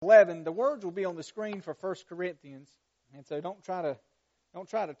11. The words will be on the screen for 1 Corinthians, and so don't try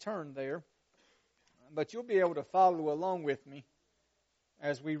to turn there, but you'll be able to follow along with me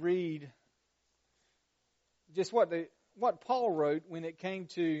as we read just what Paul wrote when it came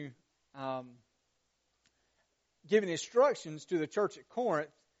to giving instructions to the church at Corinth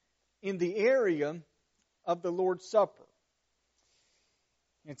in the area of the Lord's Supper.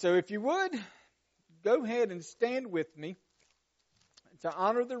 And so if you would, go ahead and stand with me to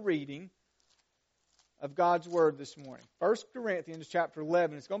honor the reading of God's Word this morning. 1 Corinthians chapter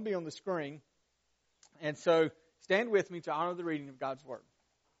 11. It's going to be on the screen. And so stand with me to honor the reading of God's Word.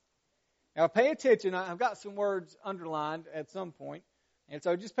 Now pay attention. I've got some words underlined at some point. And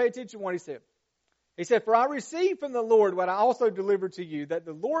so just pay attention to what he said. He said, "For I received from the Lord what I also delivered to you, that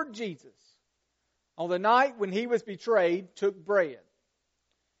the Lord Jesus, on the night when he was betrayed, took bread.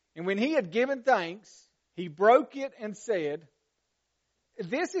 And when he had given thanks, he broke it and said,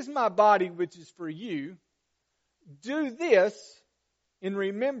 'This is my body which is for you. Do this in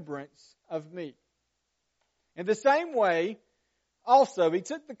remembrance of me.' In the same way, also he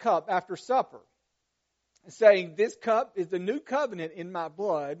took the cup after supper, saying, 'This cup is the new covenant in my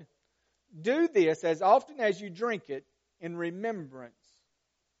blood. Do this as often as you drink it in remembrance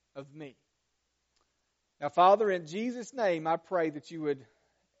of me.'" Now, Father, in Jesus' name, I pray that you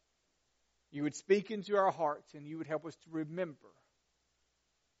would speak into our hearts and you would help us to remember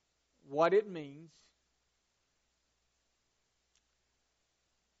what it means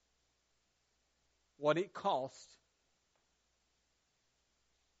what it costs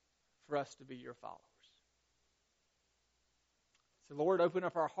for us to be your followers. So, Lord, open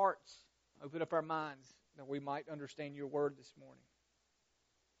up our hearts, open up our minds, that we might understand your word this morning.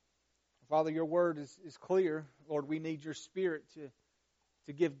 Father, your word is clear. Lord, we need your Spirit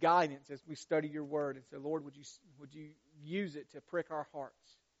to give guidance as we study your word. And so, Lord, would you use it to prick our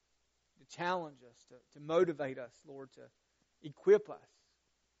hearts, to challenge us, to motivate us, Lord, to equip us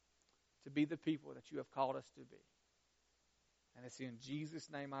to be the people that you have called us to be. And it's in Jesus'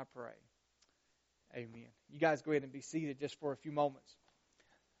 name I pray. Amen. You guys go ahead and be seated just for a few moments.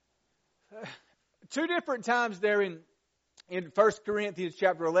 Two different times there in 1 Corinthians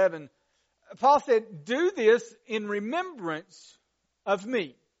chapter 11, Paul said, "Do this in remembrance of me."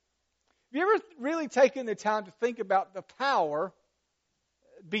 Have you ever really taken the time to think about the power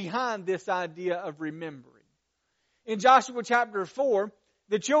behind this idea of remembering? In Joshua chapter 4,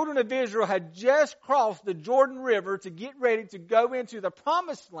 the children of Israel had just crossed the Jordan River to get ready to go into the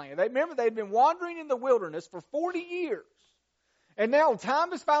promised land. Remember, they'd been wandering in the wilderness for 40 years. And now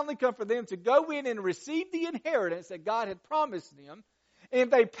time has finally come for them to go in and receive the inheritance that God had promised them. And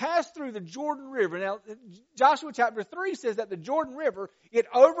they passed through the Jordan River. Now, Joshua chapter 3 says that the Jordan River, it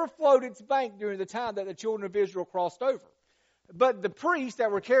overflowed its bank during the time that the children of Israel crossed over. But the priests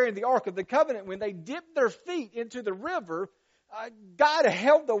that were carrying the Ark of the Covenant, when they dipped their feet into the river, God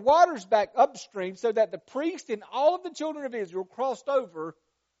held the waters back upstream so that the priest and all of the children of Israel crossed over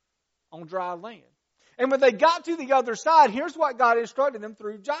on dry land. And when they got to the other side, here's what God instructed them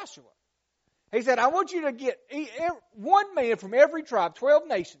through Joshua. He said, "I want you to get one man from every tribe, 12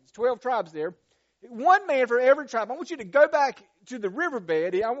 nations, 12 tribes there, one man for every tribe. I want you to go back to the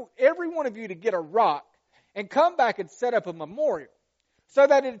riverbed. I want every one of you to get a rock and come back and set up a memorial. So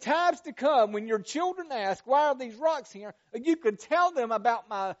that in times to come, when your children ask, 'Why are these rocks here?' you can tell them about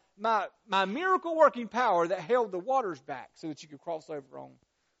my miracle working power that held the waters back so that you could cross over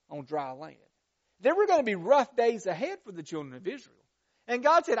on dry land." There were going to be rough days ahead for the children of Israel. And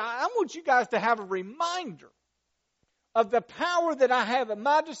God said, I want you guys to have a reminder of the power that I have at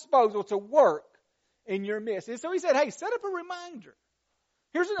my disposal to work in your midst. And so he said, hey, set up a reminder.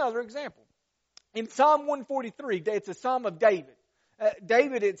 Here's another example. In Psalm 143, it's a Psalm of David.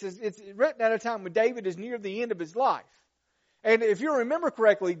 David, it's written at a time when David is near the end of his life. And if you remember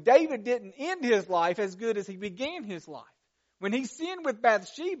correctly, David didn't end his life as good as he began his life. When he sinned with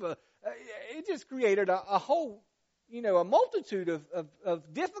Bathsheba, it just created a whole, a multitude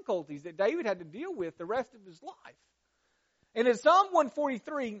of difficulties that David had to deal with the rest of his life. And in Psalm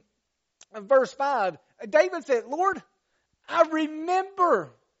 143, verse 5, David said, Lord, I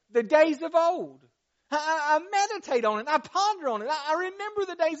remember the days of old. I meditate on it. I ponder on it. I remember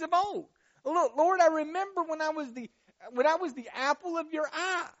the days of old. Lord, I remember when I was the apple of your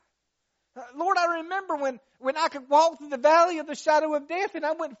eye. Lord, I remember when I could walk through the valley of the shadow of death and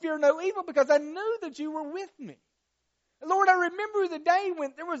I wouldn't fear no evil because I knew that you were with me. Lord, I remember the day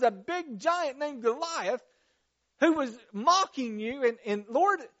when there was a big giant named Goliath who was mocking you. And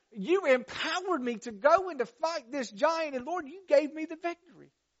Lord, you empowered me to go and to fight this giant. And Lord, you gave me the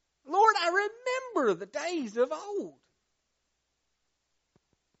victory. Lord, I remember the days of old.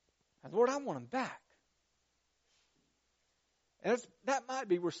 And Lord, I want them back. And that might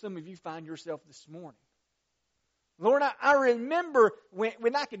be where some of you find yourself this morning. Lord, I remember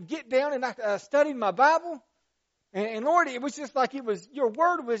when I could get down and I studied my Bible. And Lord, it was just like your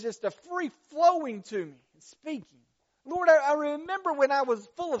word was just a free flowing to me, speaking. Lord, I remember when I was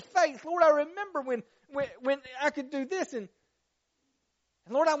full of faith. Lord, I remember when I could do this. And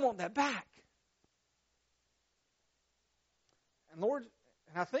Lord, I want that back. And Lord,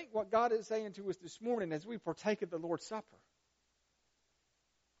 and I think what God is saying to us this morning as we partake of the Lord's Supper,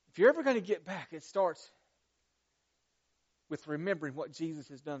 if you're ever going to get back, it starts with remembering what Jesus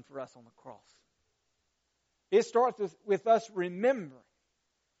has done for us on the cross. It starts with us remembering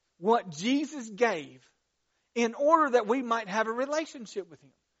what Jesus gave in order that we might have a relationship with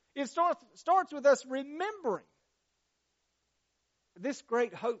Him. It starts with us remembering this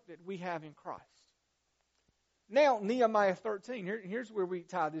great hope that we have in Christ. Now, Nehemiah 13, here's where we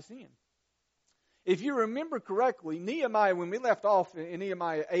tie this in. If you remember correctly, Nehemiah, when we left off in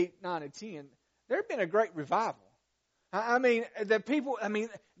Nehemiah 8, 9, and 10, there had been a great revival. I mean,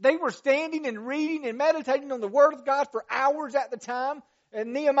 they were standing and reading and meditating on the Word of God for hours at the time.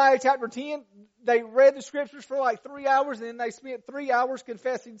 In Nehemiah chapter 10, they read the Scriptures for like 3 hours, and then they spent 3 hours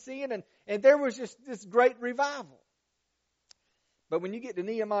confessing sin, and there was just this great revival. But when you get to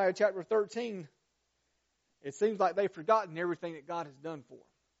Nehemiah chapter 13, it seems like they've forgotten everything that God has done for them.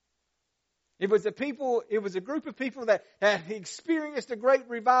 It was a group of people that had experienced a great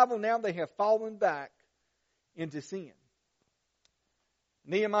revival. Now they have fallen back into sin.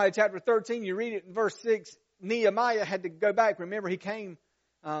 Nehemiah chapter 13, you read it in verse 6. Nehemiah had to go back. Remember, he came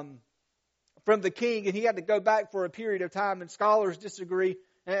from the king, and he had to go back for a period of time. And scholars disagree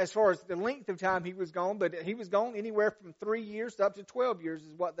as far as the length of time he was gone, but he was gone anywhere from 3 years to up to 12 years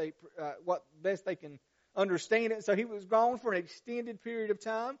is what best they can understand it. So he was gone for an extended period of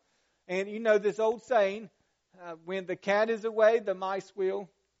time. And you know this old saying, when the cat is away, the mice will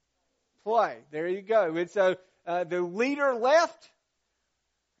play. There you go. And so the leader left,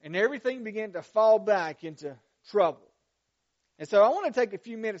 and everything began to fall back into trouble. And so I want to take a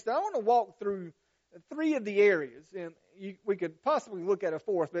few minutes. I want to walk through 3 of the areas, and we could possibly look at a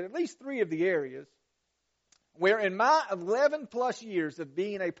 4th, but at least 3 of the areas where in my 11 plus years of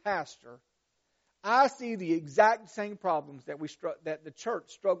being a pastor, I see the exact same problems that the church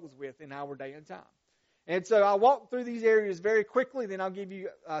struggles with in our day and time. And so I'll walk through these areas very quickly, then I'll give you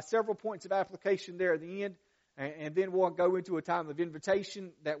several points of application there at the end, and then we'll go into a time of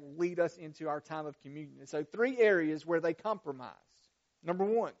invitation that will lead us into our time of communion. And so 3 areas where they compromised. Number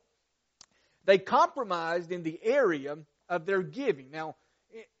 1, they compromised in the area of their giving. Now,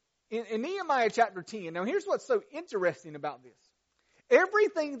 in Nehemiah chapter 10, now here's what's so interesting about this.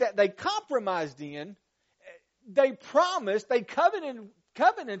 Everything that they compromised in, they promised, they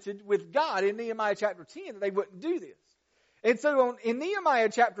covenanted with God in Nehemiah chapter 10 that they wouldn't do this. And so in Nehemiah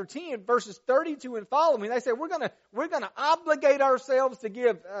chapter 10, verses 32 and following, they said, we're going to obligate ourselves to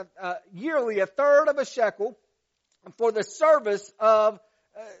give yearly 1/3 of a shekel for the service of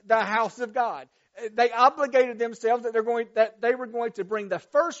the house of God. They obligated themselves that they were going to bring the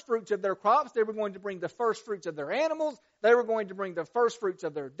first fruits of their crops. They were going to bring the first fruits of their animals. They were going to bring the first fruits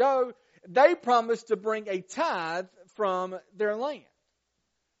of their dough. They promised to bring a tithe from their land.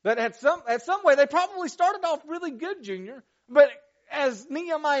 But at some way, they probably started off really good, Junior. But as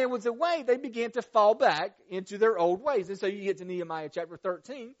Nehemiah was away, they began to fall back into their old ways. And so you get to Nehemiah chapter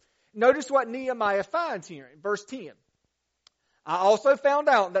 13. Notice what Nehemiah finds here in verse 10. I also found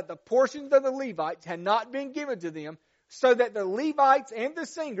out that the portions of the Levites had not been given to them, so that the Levites and the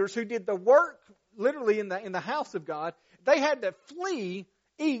singers who did the work literally in the house of God, they had to flee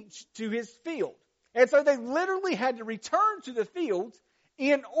each to his field. And so they literally had to return to the fields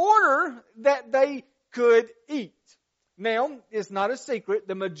in order that they could eat. Now, it's not a secret.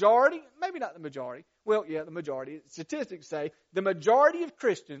 The majority, maybe not the majority, well, yeah, the majority, statistics say the majority of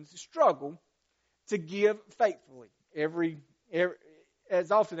Christians struggle to give faithfully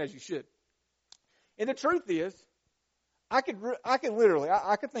as often as you should. And the truth is, I could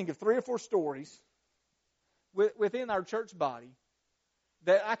think of 3 or 4 stories within our church body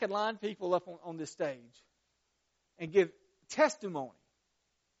that I could line people up on this stage and give testimony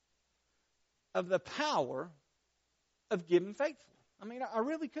of the power of giving faithfully. I mean, I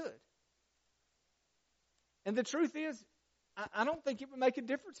really could. And the truth is, I don't think it would make a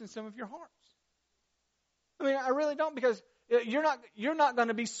difference in some of your hearts. I mean, I really don't, because you're not going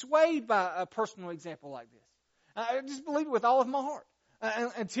to be swayed by a personal example like this. I just believe it with all of my heart.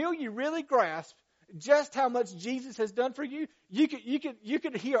 Until you really grasp just how much Jesus has done for you, you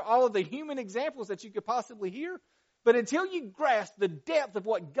could hear all of the human examples that you could possibly hear, But until you grasp the depth of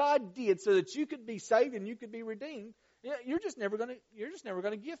what God did so that you could be saved and you could be redeemed, you're just never going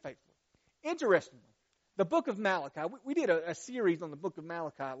to give faithfully. Interestingly, the book of Malachi, we did a series on the book of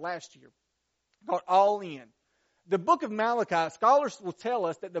Malachi last year called All In. The book of Malachi, scholars will tell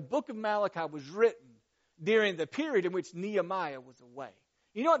us that the book of Malachi was written during the period in which Nehemiah was away.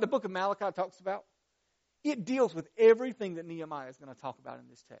 You know what the book of Malachi talks about? It deals with everything that Nehemiah is going to talk about in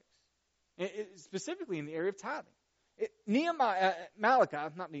this text, specifically in the area of tithing. Malachi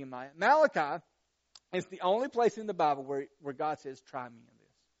is the only place in the Bible where God says, try me in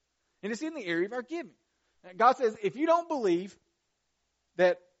this. And it's in the area of our giving. God says, if you don't believe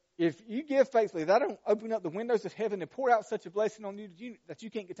that if you give faithfully, that I don't open up the windows of heaven and pour out such a blessing on you that you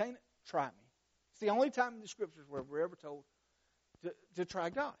can't contain it, try me. It's the only time in the Scriptures where we're ever told to try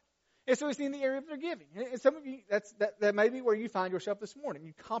God. And so it's in the area of their giving. And some of you, that may be where you find yourself this morning.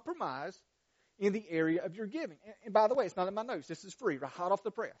 You compromise in the area of your giving. And by the way, it's not in my notes. This is free, right, hot off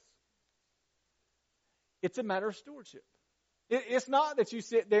the press. It's a matter of stewardship. It's not that you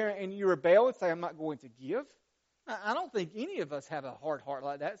sit there and you rebel and say, I'm not going to give. I don't think any of us have a hard heart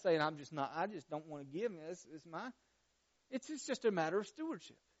like that, saying, I just don't want to give. It's just a matter of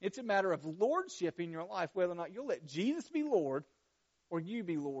stewardship. It's a matter of lordship in your life, whether or not you'll let Jesus be Lord or you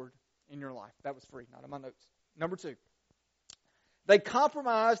be Lord in your life. That was free, not in my notes. Number 2. They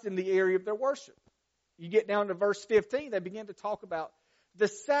compromised in the area of their worship. You get down to verse 15, they begin to talk about the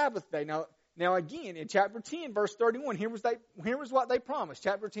Sabbath day. Now again, in chapter 10, verse 31, here was what they promised.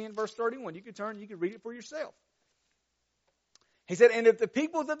 Chapter 10, verse 31. You could turn, you could read it for yourself. He said, and if the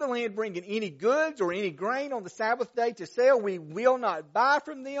peoples of the land bring in any goods or any grain on the Sabbath day to sell, we will not buy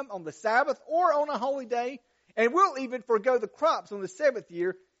from them on the Sabbath or on a holy day, and we'll even forego the crops on the 7th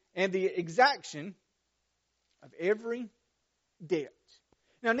year and the exaction of every debt.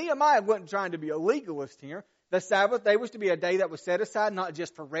 Now, Nehemiah wasn't trying to be a legalist here. The Sabbath day was to be a day that was set aside not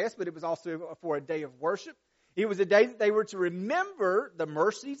just for rest, but it was also for a day of worship. It was a day that they were to remember the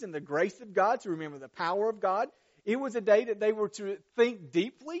mercies and the grace of God, to remember the power of God. It was a day that they were to think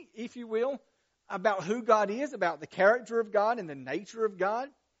deeply, if you will, about who God is, about the character of God and the nature of God.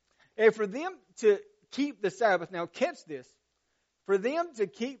 And for them to keep the Sabbath, now catch this, for them to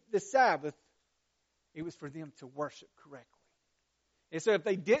keep the Sabbath, it was for them to worship correctly. And so if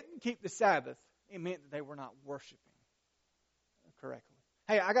they didn't keep the Sabbath, it meant that they were not worshiping correctly.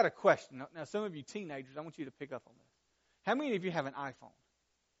 Hey, I got a question. Now, some of you teenagers, I want you to pick up on this. How many of you have an iPhone?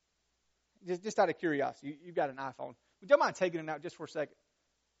 Just out of curiosity, you've got an iPhone. Would you mind taking it out just for a second?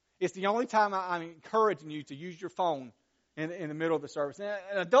 It's the only time I'm encouraging you to use your phone in the middle of the service.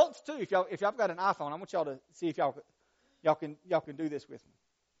 And adults too, if y'all got an iPhone, I want y'all to see if y'all can do this with me.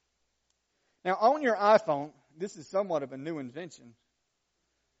 Now, on your iPhone, this is somewhat of a new invention.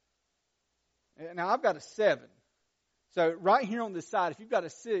 Now, I've got a 7. So right here on this side, if you've got a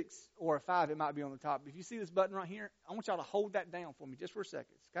 6 or a 5, it might be on the top. If you see this button right here, I want y'all to hold that down for me just for a second.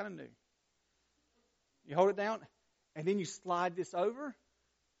 It's kind of new. You hold it down, and then you slide this over,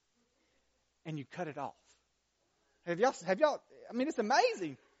 and you cut it off. Have y'all, it's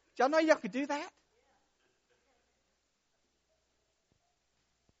amazing. Did y'all know y'all could do that?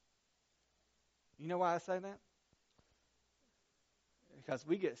 You know why I say that? Because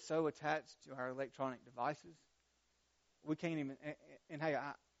we get so attached to our electronic devices, we can't even, and hey,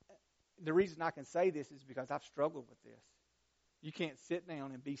 the reason I can say this is because I've struggled with this. You can't sit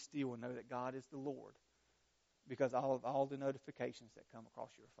down and be still and know that God is the Lord because of all the notifications that come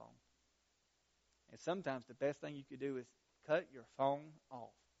across your phone. And sometimes the best thing you could do is cut your phone off.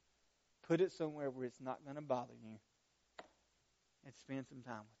 Put it somewhere where it's not going to bother you and spend some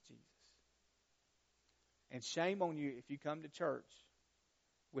time with Jesus. And shame on you if you come to church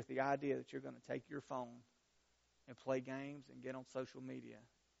with the idea that you're going to take your phone and play games and get on social media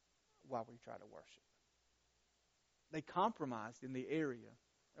while we try to worship. They compromised in the area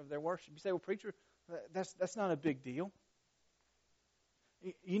of their worship. You say, well, preacher, that's not a big deal.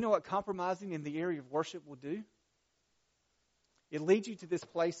 You know what compromising in the area of worship will do? It leads you to this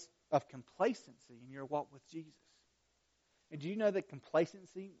place of complacency in your walk with Jesus. And do you know that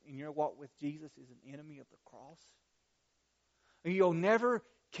complacency in your walk with Jesus is an enemy of the cross? You'll never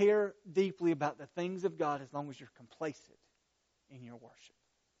care deeply about the things of God as long as you're complacent in your worship.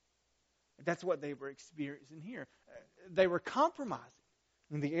 That's what they were experiencing here. They were compromising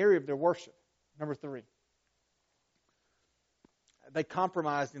in the area of their worship. Number 3. They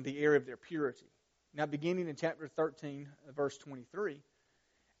compromised in the area of their purity. Now, beginning in chapter 13, verse 23,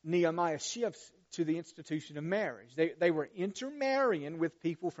 Nehemiah shifts to the institution of marriage. They were intermarrying with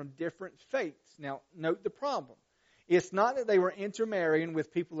people from different faiths. Now, note the problem. It's not that they were intermarrying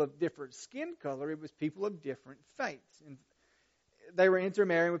with people of different skin color. It was people of different faiths. And they were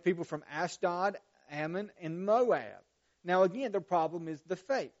intermarrying with people from Ashdod, Ammon, and Moab. Now again, the problem is the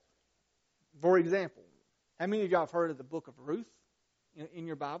faith. For example, how many of y'all have heard of the book of Ruth in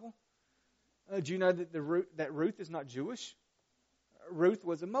your Bible? Do you know that Ruth is not Jewish? Ruth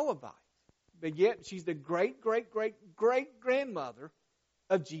was a Moabite. But yet she's the great-great-great-great-grandmother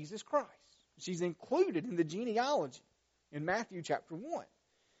of Jesus Christ. She's included in the genealogy in Matthew chapter 1.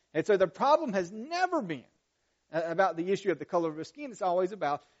 And so the problem has never been about the issue of the color of the skin. It's always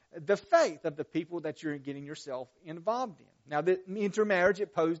about the faith of the people that you're getting yourself involved in. Now, the intermarriage,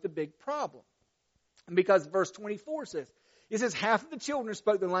 it posed a big problem. Because verse 24 says, it says, half of the children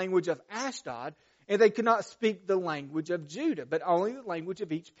spoke the language of Ashdod, and they could not speak the language of Judah, but only the language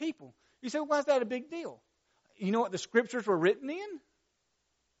of each people. You say, well, why is that a big deal? You know what the scriptures were written in?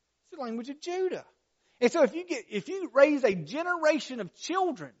 It's the language of Judah. And so if you raise a generation of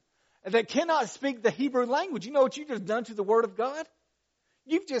children that cannot speak the Hebrew language, you know what you've just done to the Word of God?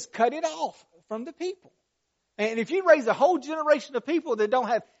 You've just cut it off from the people. And if you raise a whole generation of people that don't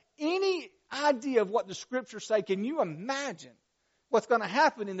have any idea of what the scriptures say, can you imagine what's going to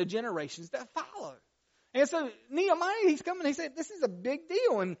happen in the generations that follow? And so Nehemiah, he's coming, he said, this is a big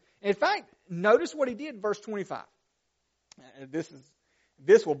deal. And in fact, notice what he did in verse 25.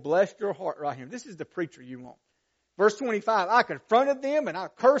 This will bless your heart right here. This is the preacher you want. Verse 25, I confronted them and I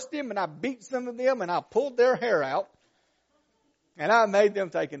cursed them and I beat some of them and I pulled their hair out and I made them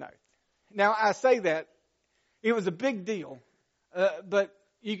take an oath. Now I say that it was a big deal, but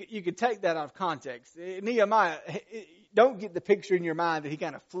you could take that out of context. Nehemiah, don't get the picture in your mind that he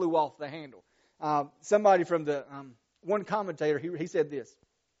kind of flew off the handle. Somebody from the one commentator, he said this.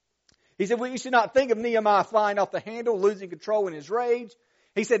 He said, well, you should not think of Nehemiah flying off the handle, losing control in his rage.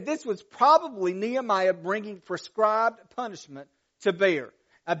 He said this was probably Nehemiah bringing prescribed punishment to bear.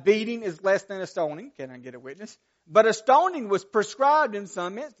 A beating is less than a stoning. Can I get a witness? But a stoning was prescribed in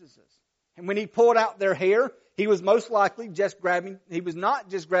some instances. And when he pulled out their hair, he was most likely he was not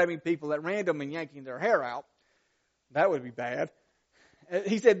just grabbing people at random and yanking their hair out. That would be bad.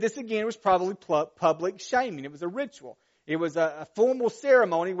 He said this again was probably public shaming. It was a ritual. It was a formal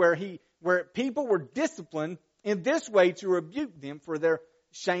ceremony where people were disciplined in this way to rebuke them for their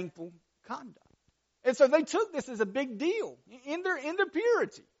shameful conduct. And so they took this as a big deal in their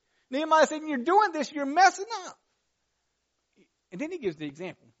purity. Nehemiah said, you're doing this, you're messing up. And then he gives the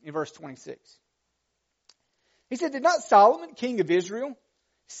example in verse 26. He said, did not Solomon, king of Israel,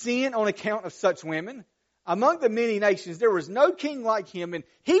 sin on account of such women? Among the many nations, there was no king like him, and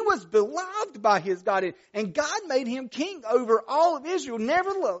he was beloved by his God, and God made him king over all of Israel.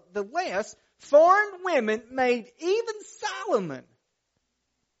 Nevertheless, foreign women made even Solomon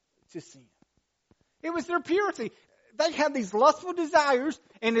to sin. It was their purity. They had these lustful desires,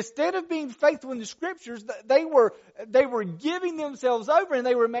 and instead of being faithful in the scriptures, they were giving themselves over, and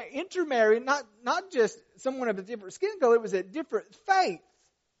they were intermarrying, not just someone of a different skin color, it was a different faith.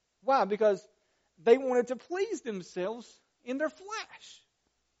 Why? Because they wanted to please themselves in their flesh.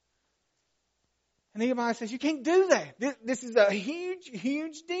 And Nehemiah says, you can't do that. This is a huge,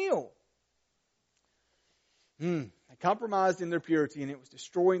 huge deal. They compromised in their purity, and it was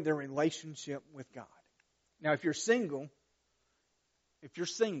destroying their relationship with God. Now, if you're single,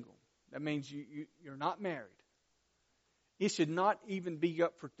 that means you're not married. It should not even be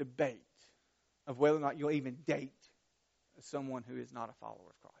up for debate of whether or not you'll even date someone who is not a follower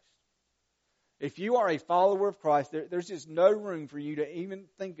of Christ. If you are a follower of Christ, there's just no room for you to even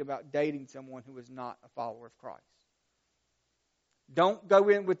think about dating someone who is not a follower of Christ. Don't go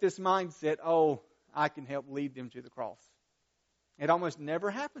in with this mindset, oh, I can help lead them to the cross. It almost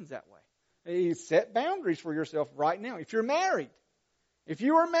never happens that way. You set boundaries for yourself right now. If you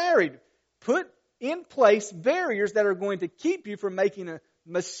are married, put in place barriers that are going to keep you from making a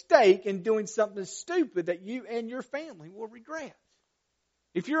mistake and doing something stupid that you and your family will regret.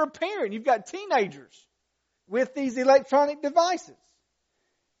 If you're a parent, you've got teenagers with these electronic devices.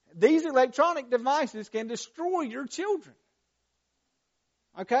 These electronic devices can destroy your children.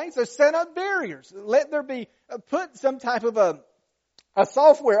 Okay, so set up barriers. Let there be, put some type of a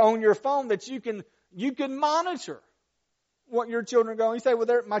software on your phone that you can monitor what your children are going. You say,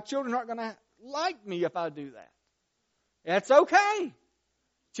 well, my children aren't going to like me if I do that. That's okay.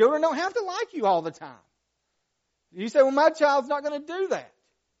 Children don't have to like you all the time. You say, well, my child's not going to do that.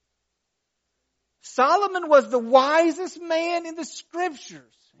 Solomon was the wisest man in the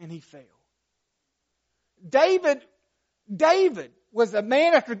scriptures, and he failed. David was a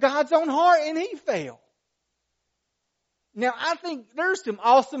man after God's own heart, and he failed. Now, I think there's some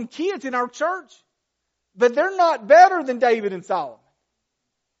awesome kids in our church But they're not better than David and Solomon.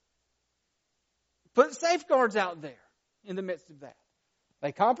 Put safeguards out there in the midst of that.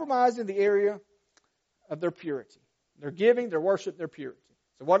 They compromise in the area of their purity. Their giving, their worship, their purity.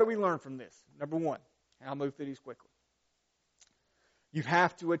 So what do we learn from this? Number one, and I'll move through these quickly. You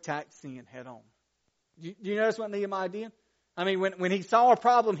have to attack sin head on. Do you notice what Nehemiah did? I mean, when he saw a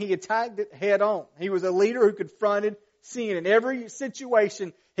problem, he attacked it head on. He was a leader who confronted sin. In every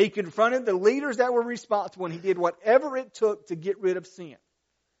situation, he confronted the leaders that were responsible, and he did whatever it took to get rid of sin. Have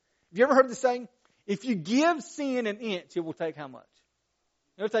you ever heard the saying, if you give sin an inch, it will take how much?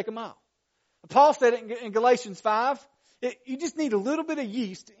 It'll take a mile. Paul said it in Galatians 5. You just need a little bit of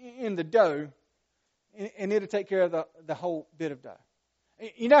yeast in the dough, and it'll take care of the whole bit of dough.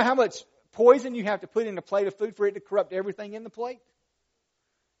 You know how much poison you have to put in a plate of food for it to corrupt everything in the plate?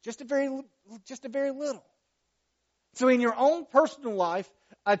 Just a very little. So in your own personal life,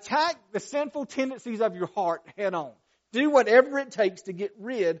 attack the sinful tendencies of your heart head on. Do whatever it takes to get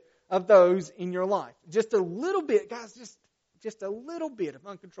rid of those in your life. Just a little bit, guys, just a little bit of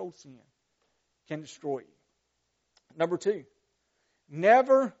uncontrolled sin can destroy you. Number two,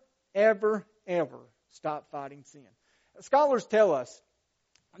 never, ever, ever stop fighting sin. Scholars tell us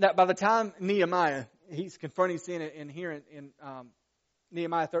that by the time Nehemiah, he's confronting sin in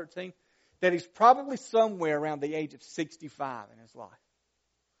Nehemiah 13, that he's probably somewhere around the age of 65 in his life.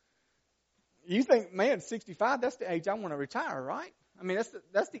 You think, man, 65, that's the age I want to retire, right? I mean,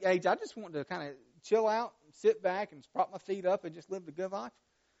 that's the age I just want to kind of chill out, and sit back, and prop my feet up, and just live the good life.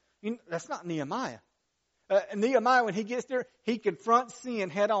 You know, that's not Nehemiah. Nehemiah, when he gets there, he confronts sin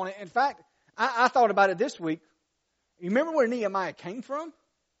head on. In fact, I thought about it this week. You remember where Nehemiah came from?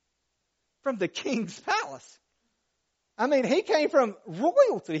 From the king's palace. I mean, he came from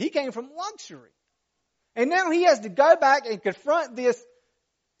royalty. He came from luxury. And now he has to go back and confront this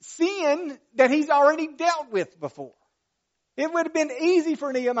sin that he's already dealt with before. It would have been easy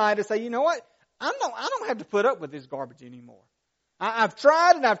for Nehemiah to say, you know what? I don't have to put up with this garbage anymore. I've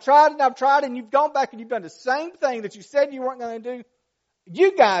tried and I've tried and I've tried, and you've gone back and you've done the same thing that you said you weren't going to do.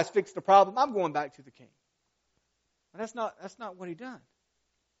 You guys fixed the problem. I'm going back to the king. But that's not what he done.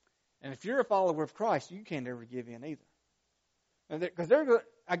 And if you're a follower of Christ, you can't ever give in either. Because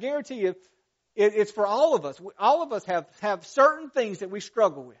I guarantee you, it's for all of us. All of us have certain things that we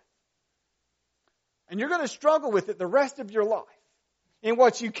struggle with. And you're going to struggle with it the rest of your life. And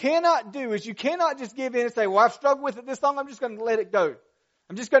what you cannot do is you cannot just give in and say, well, I've struggled with it this long, I'm just going to let it go.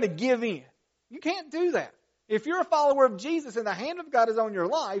 I'm just going to give in. You can't do that. If you're a follower of Jesus and the hand of God is on your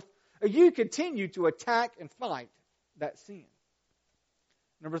life, you continue to attack and fight that sin.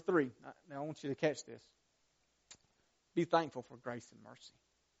 Number three, now I want you to catch this. Be thankful for grace and mercy.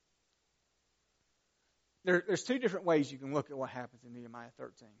 There's two different ways you can look at what happens in Nehemiah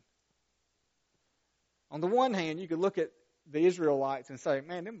 13. On the one hand, you could look at the Israelites and say,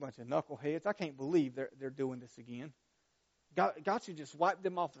 man, them bunch of knuckleheads, I can't believe they're doing this again. God should just wipe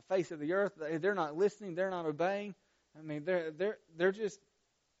them off the face of the earth. They're not listening, they're not obeying. I mean, they're just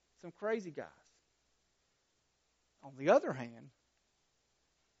some crazy guys. On the other hand,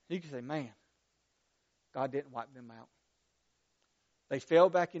 you can say, man, God didn't wipe them out. They fell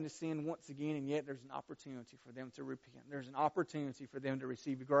back into sin once again, and yet there's an opportunity for them to repent. There's an opportunity for them to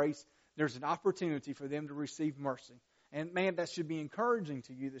receive grace. There's an opportunity for them to receive mercy. And man, that should be encouraging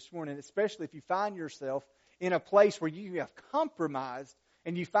to you this morning, especially if you find yourself in a place where you have compromised,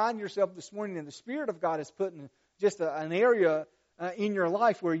 and you find yourself this morning and the Spirit of God is put in just an area in your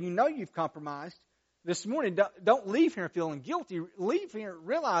life where you know you've compromised. This morning, don't leave here feeling guilty. Leave here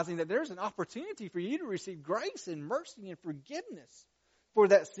realizing that there's an opportunity for you to receive grace and mercy and forgiveness for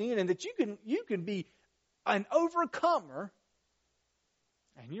that sin, and that you can be an overcomer,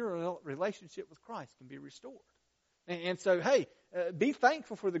 and your relationship with Christ can be restored. And so, hey, be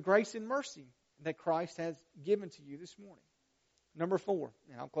thankful for the grace and mercy that Christ has given to you this morning. Number 4,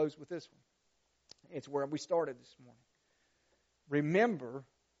 and I'll close with this one. It's where we started this morning. Remember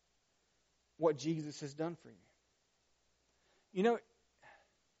what Jesus has done for you. You know,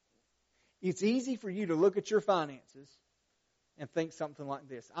 it's easy for you to look at your finances and think something like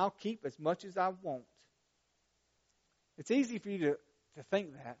this. I'll keep as much as I want. It's easy for you to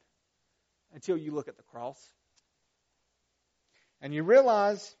think that until you look at the cross. And you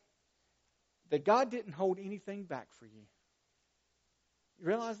realize that God didn't hold anything back for you. You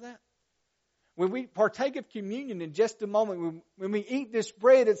realize that? When we partake of communion in just a moment, when we eat this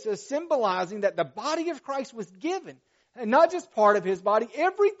bread, it's symbolizing that the body of Christ was given. And not just part of His body,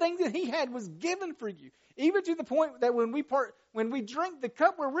 everything that He had was given for you. Even to the point that when we drink the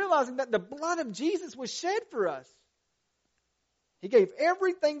cup, we're realizing that the blood of Jesus was shed for us. He gave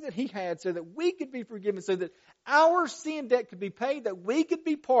everything that He had so that we could be forgiven, so that our sin debt could be paid, that we could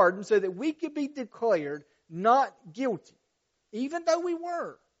be pardoned, so that we could be declared not guilty, even though we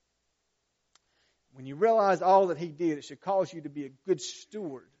were. When you realize all that He did, it should cause you to be a good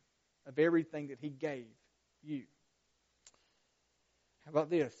steward of everything that He gave you. How about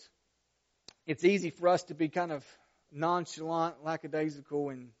this? It's easy for us to be kind of nonchalant, lackadaisical,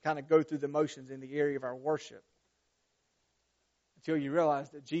 and kind of go through the motions in the area of our worship, until you realize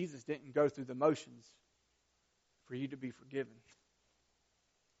that Jesus didn't go through the motions for you to be forgiven.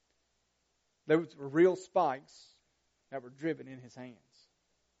 Those were real spikes that were driven in His hands.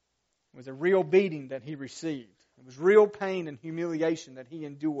 It was a real beating that He received. It was real pain and humiliation that He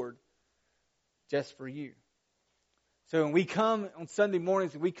endured just for you. So when we come on Sunday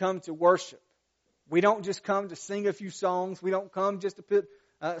mornings and we come to worship, we don't just come to sing a few songs. We don't come just to put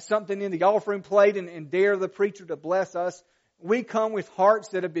something in the offering plate and dare the preacher to bless us. We come with hearts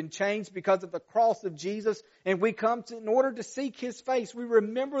that have been changed because of the cross of Jesus, and we come in order to seek His face. We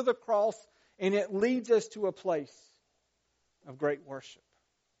remember the cross, and it leads us to a place of great worship.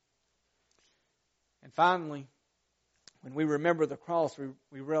 And finally, when we remember the cross,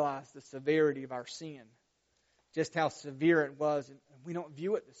 we realize the severity of our sin, just how severe it was, and we don't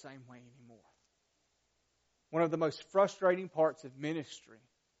view it the same way anymore. One of the most frustrating parts of ministry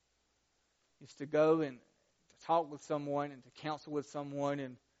is to go and to talk with someone and to counsel with someone,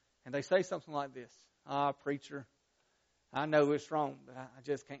 and they say something like this: preacher, I know it's wrong, but I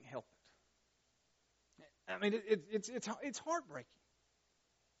just can't help it. I mean, it's heartbreaking.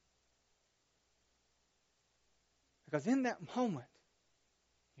 Because in that moment,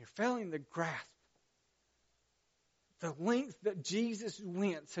 you're failing to grasp the length that Jesus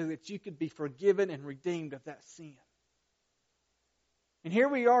went so that you could be forgiven and redeemed of that sin. And here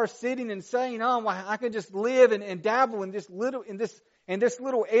we are sitting and saying, "Oh, well, I could just live and dabble in this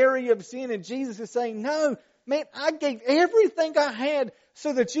little area of sin." And Jesus is saying, "No, man, I gave everything I had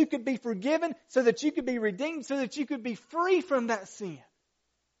so that you could be forgiven, so that you could be redeemed, so that you could be free from that sin."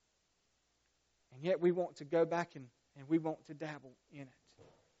 And yet we want to go back and we want to dabble in it.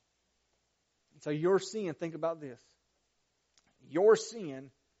 And so your sin, think about this. Your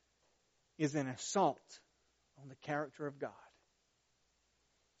sin is an assault on the character of God.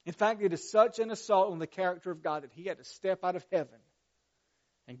 In fact, it is such an assault on the character of God that He had to step out of heaven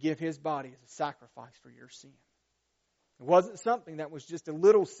and give His body as a sacrifice for your sin. It wasn't something that was just a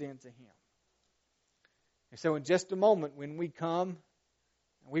little sin to Him. And so in just a moment, when we come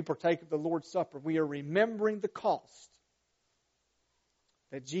and we partake of the Lord's Supper, we are remembering the cost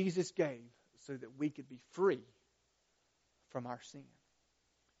that Jesus gave so that we could be free from our sin.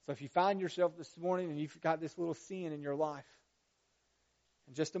 So if you find yourself this morning and you've got this little sin in your life,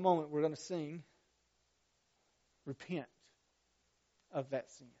 in just a moment we're going to sing, repent of that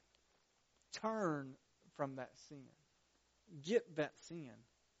sin. Turn from that sin. Get that sin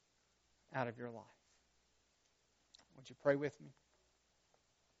out of your life. Would you pray with me?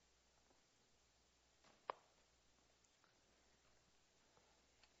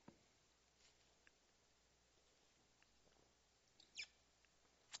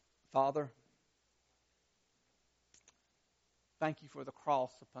 Father, thank You for the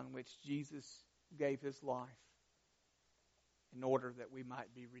cross upon which Jesus gave His life in order that we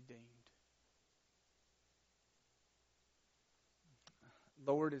might be redeemed.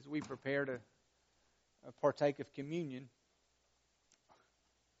 Lord, as we prepare to partake of communion,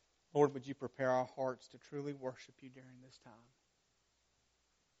 Lord, would You prepare our hearts to truly worship You during this time.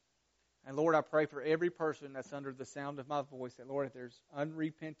 And Lord, I pray for every person that's under the sound of my voice that, Lord, if there's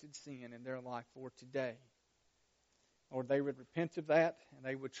unrepented sin in their life, Lord, today, Lord, they would repent of that and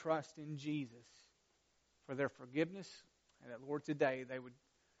they would trust in Jesus for their forgiveness. And that, Lord, today they would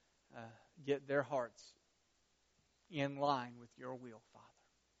get their hearts in line with Your will, Father.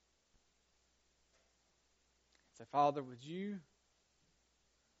 So, Father, would You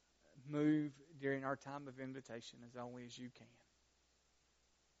move during our time of invitation as only as You can?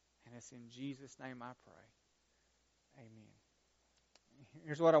 And it's in Jesus' name I pray. Amen.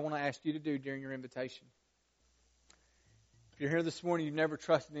 Here's what I want to ask you to do during your invitation. If you're here this morning, you've never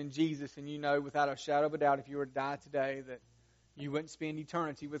trusted in Jesus, and you know without a shadow of a doubt if you were to die today that you wouldn't spend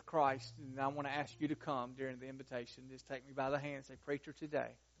eternity with Christ, and I want to ask you to come during the invitation. Just take me by the hand and say, "Preacher,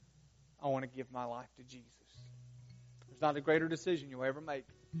 today I want to give my life to Jesus." There's not a greater decision you'll ever make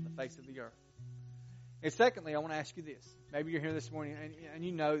on the face of the earth. And secondly, I want to ask you this. Maybe you're here this morning and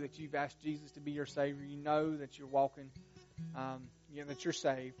you know that you've asked Jesus to be your Savior. You know that you're walking, that you're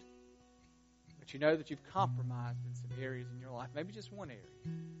saved. But you know that you've compromised in some areas in your life. Maybe just one area.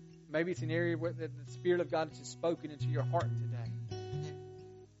 Maybe it's an area where the Spirit of God has just spoken into your heart today.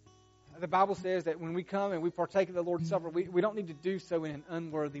 The Bible says that when we come and we partake of the Lord's Supper, we don't need to do so in an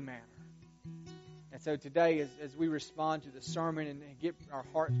unworthy manner. And so today, as we respond to the sermon and get our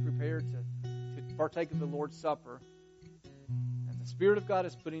hearts prepared to partake of the Lord's Supper, and the Spirit of God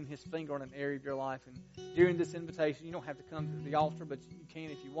is putting His finger on an area of your life. And during this invitation, you don't have to come to the altar, but you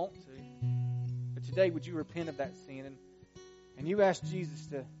can if you want to. But today, would you repent of that sin? And you ask Jesus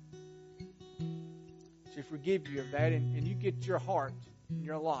to forgive you of that, and you get your heart and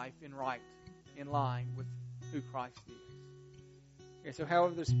your life in line with who Christ is. Okay, so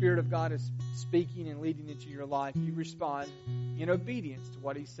however the Spirit of God is speaking and leading into your life, you respond in obedience to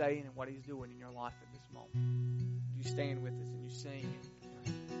what He's saying and what He's doing in your life at this moment. You stand with us and you sing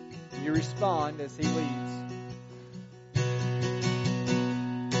and you respond as He leads.